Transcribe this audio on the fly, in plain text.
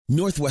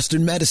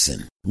Northwestern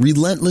Medicine,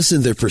 relentless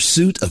in their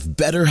pursuit of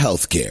better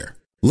healthcare.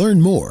 Learn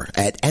more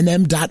at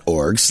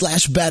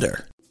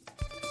nm.org/better.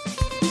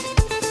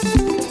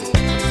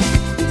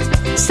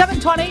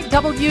 720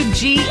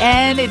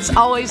 WGN. It's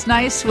always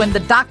nice when the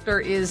doctor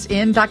is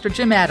in. Dr.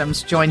 Jim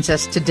Adams joins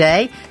us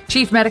today,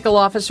 Chief Medical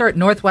Officer at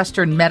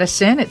Northwestern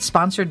Medicine. It's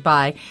sponsored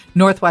by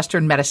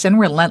Northwestern Medicine,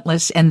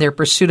 relentless in their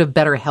pursuit of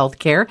better health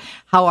care.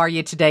 How are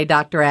you today,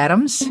 Dr.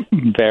 Adams?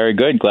 Very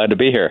good. Glad to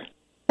be here.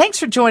 Thanks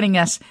for joining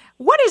us.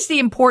 What is the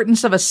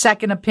importance of a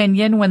second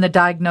opinion when the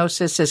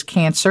diagnosis is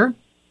cancer?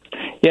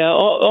 Yeah,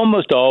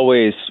 almost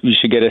always you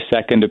should get a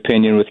second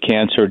opinion with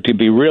cancer to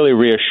be really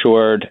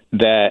reassured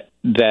that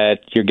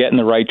you're getting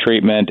the right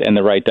treatment and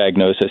the right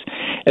diagnosis,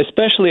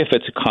 especially if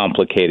it's a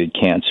complicated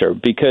cancer,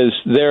 because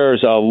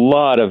there's a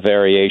lot of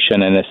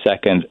variation, and a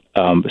second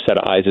set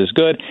of eyes is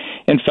good.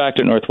 In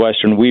fact, at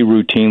Northwestern, we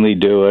routinely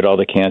do it. All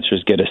the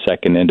cancers get a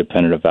second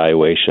independent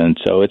evaluation.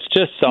 So it's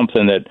just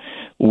something that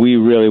we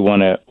really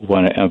want to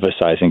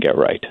emphasize and get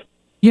right.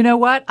 You know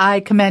what? I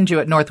commend you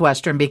at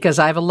Northwestern because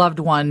I have a loved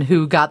one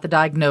who got the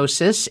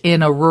diagnosis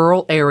in a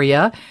rural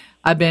area.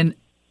 I've been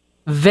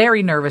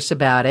very nervous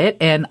about it,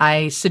 and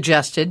I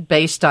suggested,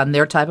 based on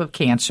their type of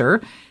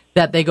cancer,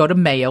 that they go to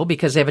Mayo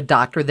because they have a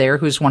doctor there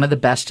who's one of the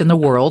best in the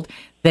world.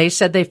 They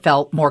said they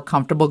felt more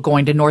comfortable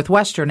going to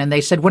Northwestern, and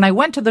they said, when I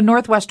went to the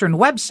Northwestern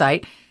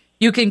website,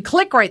 you can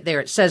click right there.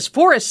 It says,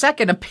 for a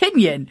second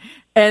opinion.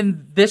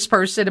 And this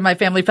person in my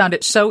family found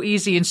it so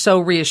easy and so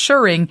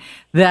reassuring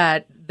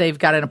that they've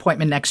got an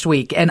appointment next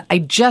week. And I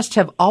just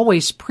have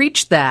always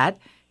preached that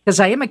because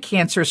I am a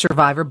cancer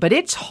survivor, but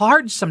it's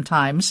hard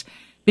sometimes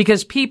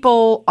because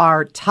people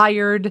are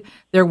tired,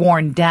 they're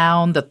worn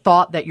down, the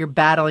thought that you're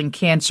battling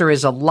cancer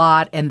is a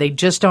lot, and they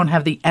just don't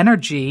have the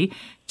energy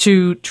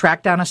to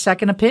track down a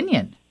second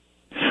opinion.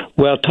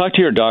 Well, talk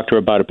to your doctor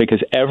about it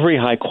because every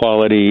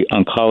high-quality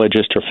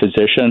oncologist or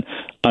physician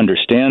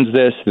understands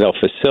this. They'll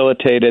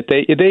facilitate it.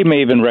 They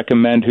may even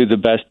recommend who the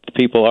best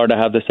people are to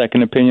have the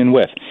second opinion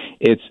with.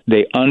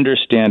 They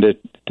understand it.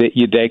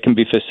 They can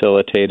be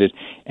facilitated,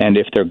 and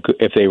if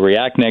they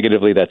react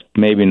negatively, that's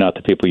maybe not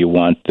the people you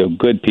want. The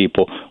good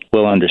people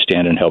will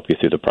understand and help you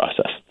through the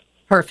process.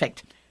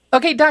 Perfect.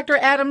 Okay, Dr.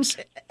 Adams,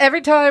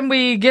 every time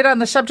we get on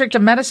the subject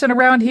of medicine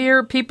around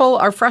here, people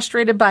are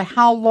frustrated by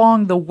how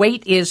long the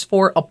wait is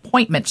for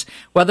appointments,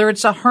 whether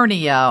it's a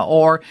hernia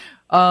or,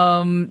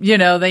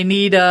 they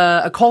need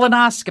a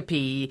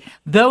colonoscopy,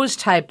 those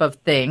type of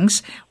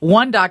things.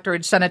 One doctor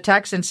had sent a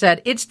text and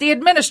said, it's the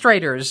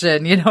administrators.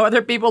 And,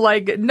 other people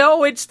like,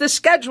 no, it's the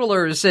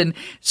schedulers. And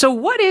so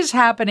what is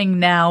happening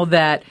now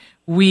that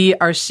we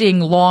are seeing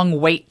long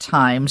wait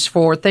times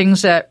for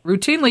things that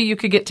routinely you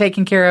could get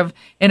taken care of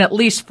in at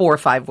least 4 or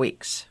 5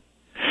 weeks?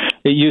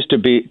 It used to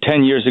be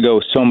 10 years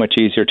ago so much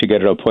easier to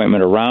get an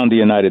appointment around the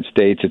United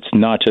States. It's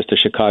not just a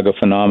Chicago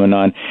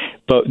phenomenon,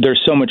 but there's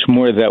so much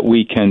more that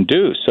we can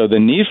do. So the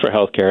need for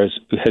healthcare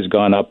has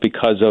gone up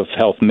because of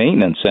health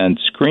maintenance and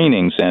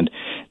screenings, and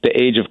the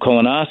age of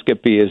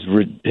colonoscopy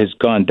has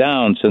gone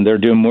down, so they're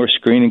doing more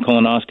screening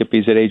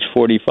colonoscopies at age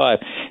 45.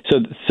 So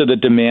the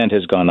demand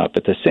has gone up.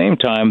 At the same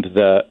time,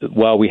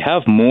 while we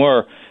have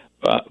more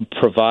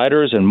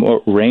providers and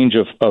more range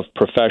of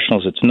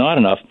professionals, it's not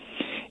enough.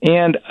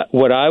 And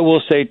what I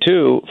will say,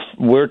 too,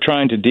 we're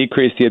trying to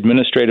decrease the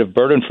administrative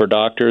burden for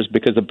doctors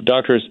because the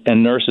doctors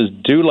and nurses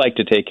do like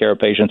to take care of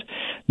patients,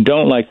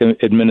 don't like the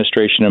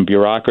administration and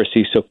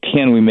bureaucracy, so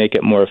can we make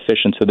it more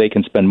efficient so they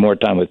can spend more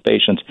time with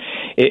patients?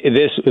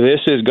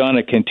 This is going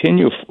to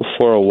continue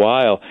for a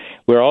while.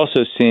 We're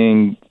also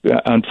seeing,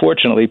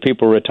 unfortunately,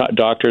 people,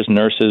 doctors,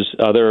 nurses,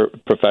 other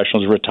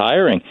professionals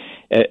retiring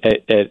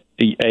at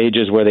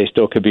ages where they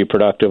still could be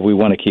productive. We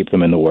want to keep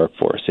them in the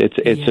workforce.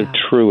 It's a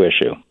true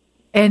issue.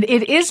 And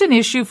it is an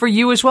issue for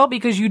you as well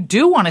because you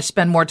do want to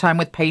spend more time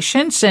with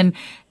patients, and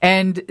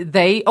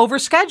they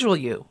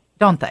overschedule you,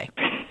 don't they?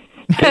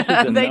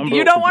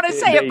 You don't want to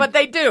say it, but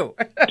they do.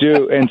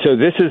 And so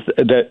this is,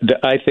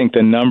 I think,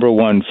 the number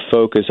one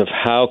focus of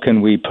how can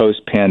we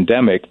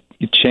post-pandemic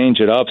change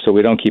it up so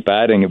we don't keep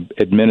adding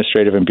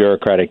administrative and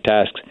bureaucratic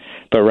tasks,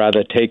 but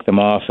rather take them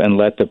off and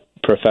let the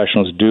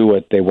professionals do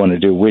what they want to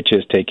do, which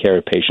is take care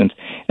of patients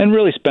and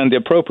really spend the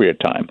appropriate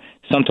time.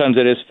 Sometimes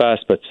it is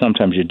fast, but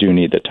sometimes you do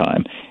need the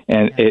time.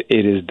 And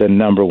it is the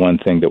number one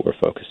thing that we're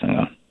focusing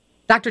on.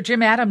 Dr.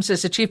 Jim Adams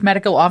is the Chief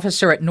Medical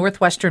Officer at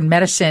Northwestern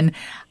Medicine.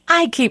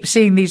 I keep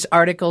seeing these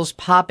articles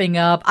popping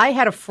up. I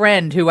had a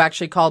friend who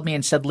actually called me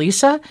and said,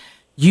 Lisa,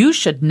 you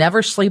should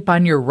never sleep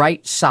on your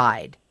right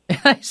side.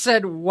 I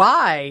said,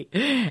 why?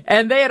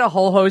 And they had a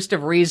whole host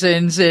of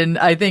reasons. And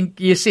I think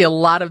you see a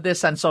lot of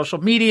this on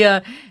social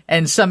media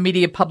and some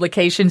media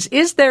publications.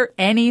 Is there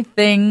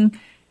anything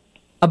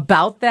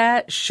about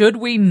that? Should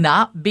we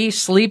not be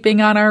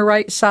sleeping on our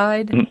right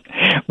side?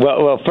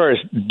 Well,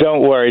 first,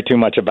 don't worry too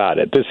much about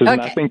it. This is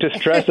nothing to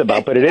stress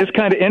about, but it is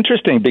kind of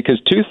interesting because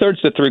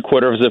 2/3 to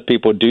 3/4 of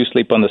people do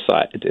sleep on the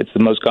side. It's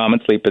the most common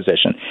sleep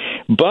position.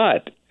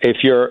 But if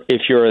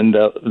you're in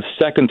the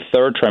second,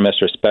 third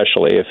trimester,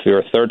 especially if you're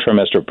a third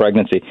trimester of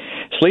pregnancy,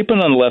 sleeping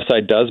on the left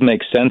side does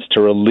make sense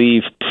to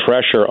relieve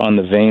pressure on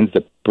the veins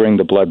that bring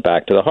the blood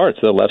back to the heart.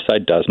 So the left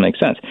side does make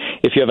sense.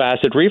 If you have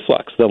acid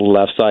reflux, the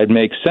left side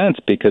makes sense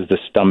because the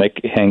stomach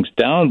hangs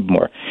down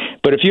more.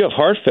 But if you have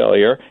heart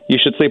failure, you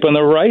should sleep on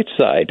the right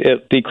side.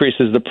 It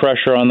decreases the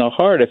pressure on the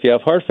heart if you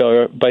have heart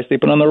failure by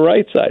sleeping on the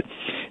right side.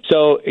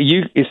 So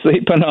you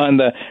sleep on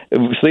the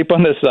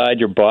side.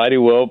 Your body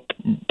will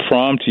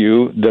prompt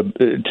you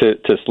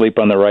to sleep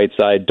on the right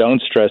side.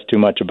 Don't stress too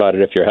much about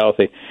it if you're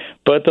healthy.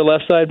 But the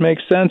left side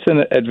makes sense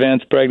in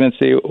advanced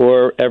pregnancy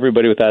or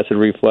everybody with acid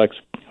reflux,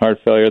 heart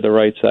failure, the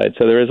right side.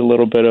 So there is a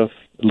little bit of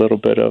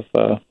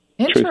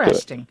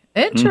Interesting.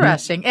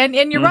 Interesting. And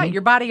you're right.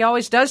 Your body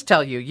always does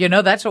tell you. You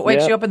know, that's what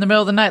wakes you up in the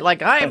middle of the night,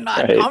 like, I'm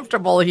not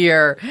comfortable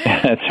here.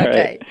 That's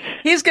right.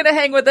 He's going to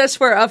hang with us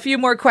for a few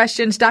more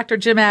questions. Dr.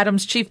 Jim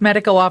Adams, Chief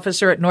Medical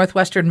Officer at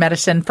Northwestern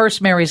Medicine.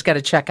 First, Mary's got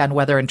to check on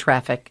weather and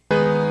traffic.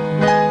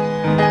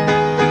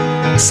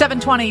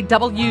 720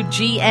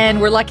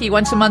 WGN. We're lucky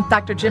once a month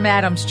Dr. Jim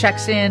Adams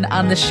checks in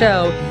on the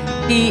show.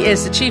 He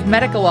is the Chief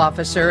Medical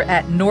Officer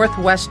at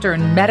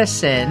Northwestern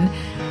Medicine.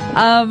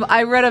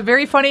 I read a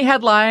very funny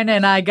headline,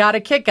 and I got a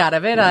kick out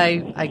of it.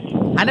 I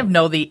kind of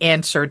know the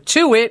answer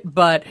to it,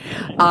 but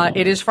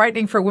it is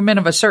frightening for women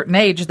of a certain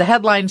age. The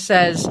headline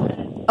says,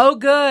 "Oh,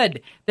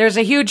 good. There's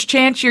a huge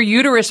chance your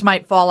uterus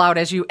might fall out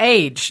as you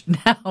age."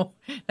 Now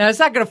it's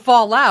not going to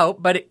fall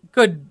out, but it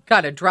could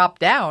kind of drop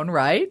down,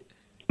 right?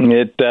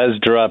 It does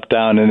drop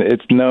down, and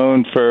it's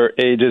known for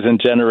ages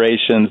and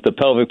generations. The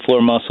pelvic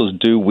floor muscles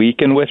do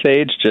weaken with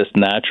age, just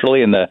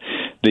naturally, and the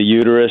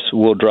uterus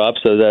will drop,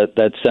 so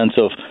that sense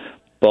of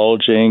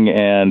bulging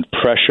and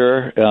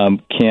pressure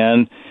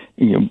can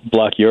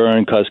block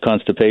urine, cause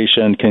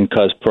constipation, can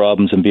cause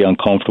problems and be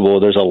uncomfortable.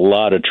 There's a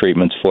lot of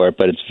treatments for it,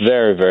 but it's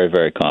very, very,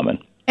 very common.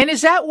 And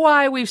is that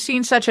why we've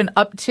seen such an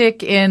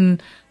uptick in,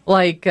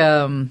 like,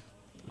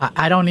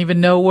 I don't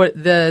even know what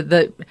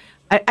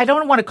I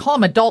don't want to call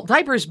them adult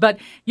diapers, but,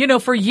 you know,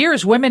 for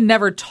years, women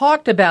never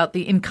talked about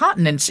the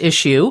incontinence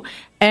issue,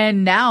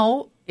 and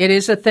now it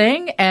is a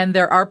thing, and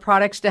there are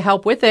products to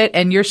help with it,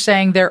 and you're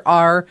saying there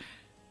are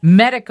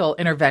medical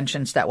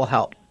interventions that will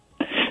help.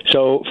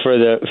 So for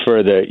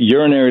the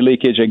urinary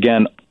leakage,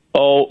 again,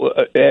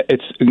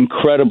 it's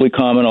incredibly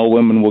common. All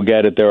women will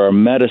get it. There are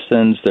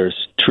medicines, there's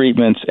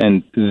treatments,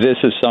 and this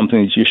is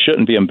something that you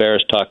shouldn't be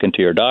embarrassed talking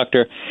to your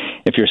doctor.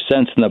 If you're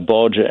sensing the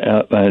bulge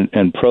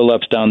and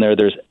prolapse down there,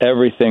 there's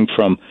everything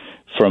from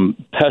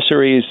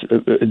pessaries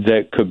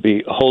that could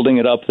be holding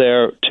it up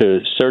there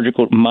to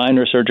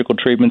minor surgical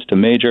treatments to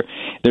major.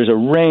 There's a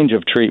range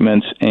of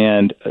treatments,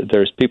 and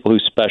there's people who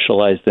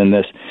specialize in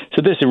this.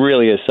 So this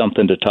really is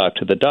something to talk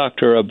to the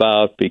doctor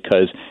about,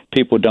 because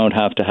people don't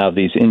have to have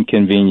these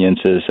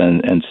inconveniences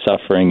and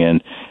suffering,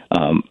 and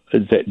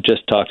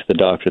just talk to the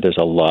doctor. There's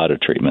a lot of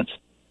treatments.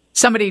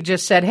 Somebody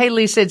just said, "Hey,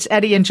 Lisa, it's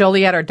Eddie and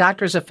Joliet. Are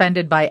doctors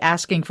offended by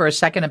asking for a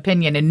second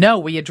opinion?" And no,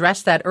 we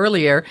addressed that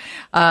earlier.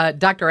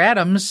 Dr.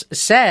 Adams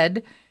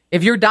said,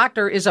 if your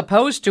doctor is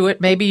opposed to it,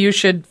 maybe you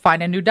should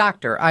find a new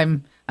doctor.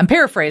 I'm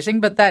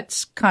paraphrasing, but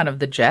that's kind of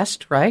the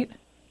gist, right?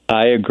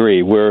 I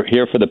agree. We're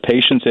here for the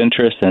patient's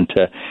interest and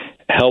to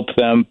help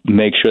them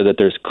make sure that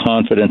there's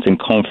confidence and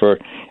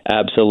comfort.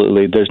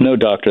 Absolutely. There's no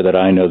doctor that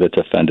I know that's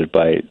offended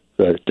by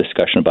the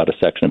discussion about a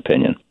second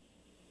opinion.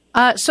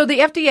 So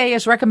the FDA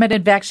has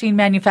recommended vaccine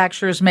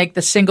manufacturers make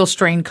the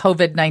single-strain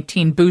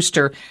COVID-19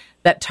 booster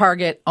that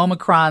target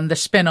Omicron, the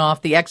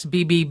spinoff, the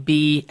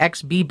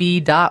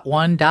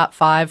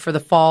XBB.1.5 for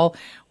the fall.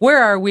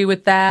 Where are we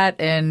with that,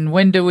 and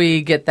when do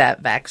we get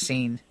that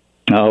vaccine?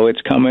 Oh,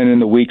 it's coming in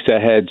the weeks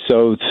ahead.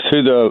 So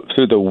through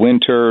the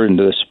winter and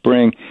the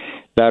spring,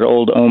 that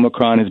old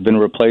Omicron has been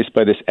replaced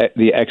by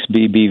the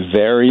XBB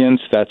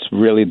variants. That's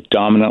really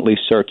dominantly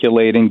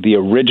circulating. The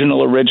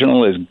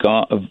original is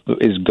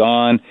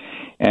gone,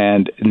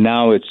 and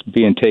now it's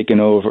being taken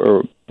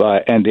over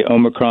by, and the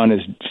Omicron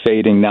is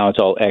fading. Now it's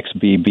all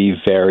XBB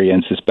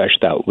variants, especially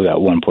that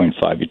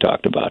 1.5 you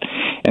talked about.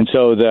 And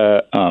so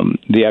the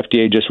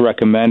FDA just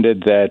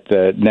recommended that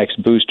the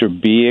next booster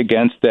be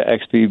against the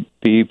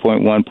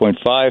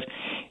XBB.1.5.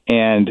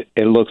 And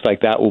it looks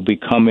like that will be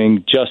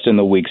coming just in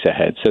the weeks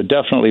ahead. So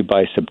definitely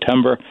by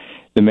September,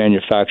 the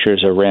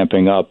manufacturers are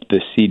ramping up.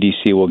 The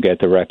CDC will get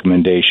the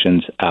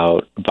recommendations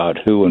out about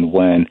who and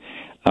when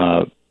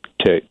to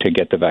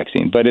get the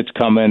vaccine. But it's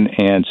coming,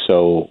 and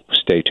so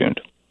stay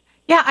tuned.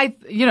 Yeah,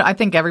 I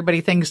think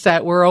everybody thinks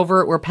that we're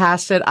over it, we're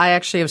past it. I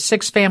actually have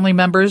 6 family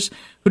members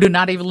who do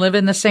not even live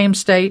in the same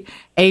state,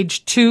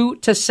 age 2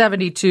 to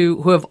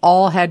 72, who have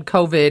all had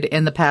COVID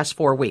in the past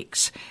 4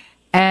 weeks.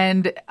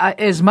 And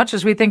as much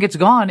as we think it's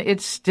gone,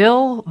 it's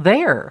still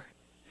there.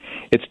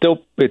 It's still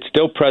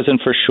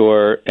present for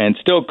sure, and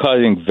still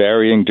causing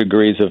varying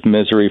degrees of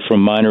misery,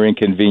 from minor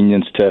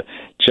inconvenience to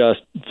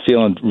just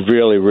feeling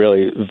really,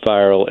 really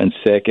viral and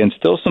sick, and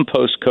still some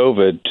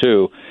post-COVID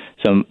too,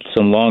 some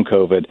long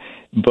COVID.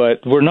 But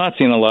we're not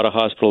seeing a lot of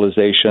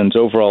hospitalizations.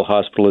 Overall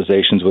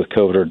hospitalizations with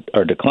COVID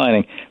are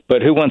declining.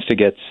 But who wants to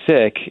get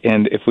sick?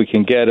 And if we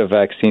can get a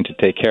vaccine to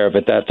take care of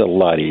it, that's a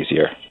lot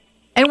easier.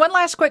 And one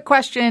last quick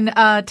question.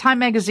 Time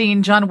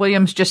Magazine, John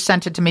Williams just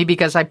sent it to me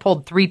because I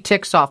pulled 3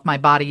 ticks off my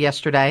body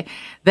yesterday.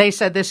 They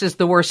said this is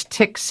the worst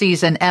tick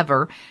season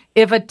ever.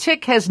 If a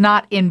tick has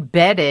not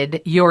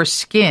embedded your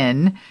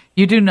skin,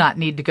 you do not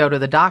need to go to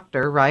the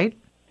doctor, right?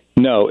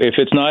 No, if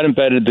it's not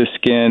embedded the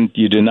skin,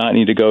 you do not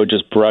need to go.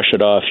 Just brush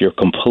it off. You're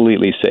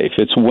completely safe.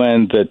 It's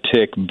when the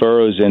tick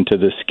burrows into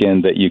the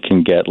skin that you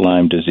can get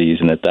Lyme disease,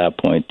 and at that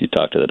point, you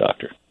talk to the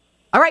doctor.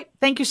 All right.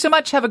 Thank you so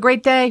much. Have a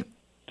great day.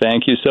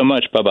 Thank you so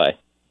much. Bye-bye.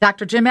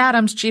 Dr. Jim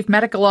Adams, Chief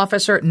Medical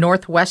Officer at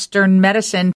Northwestern Medicine.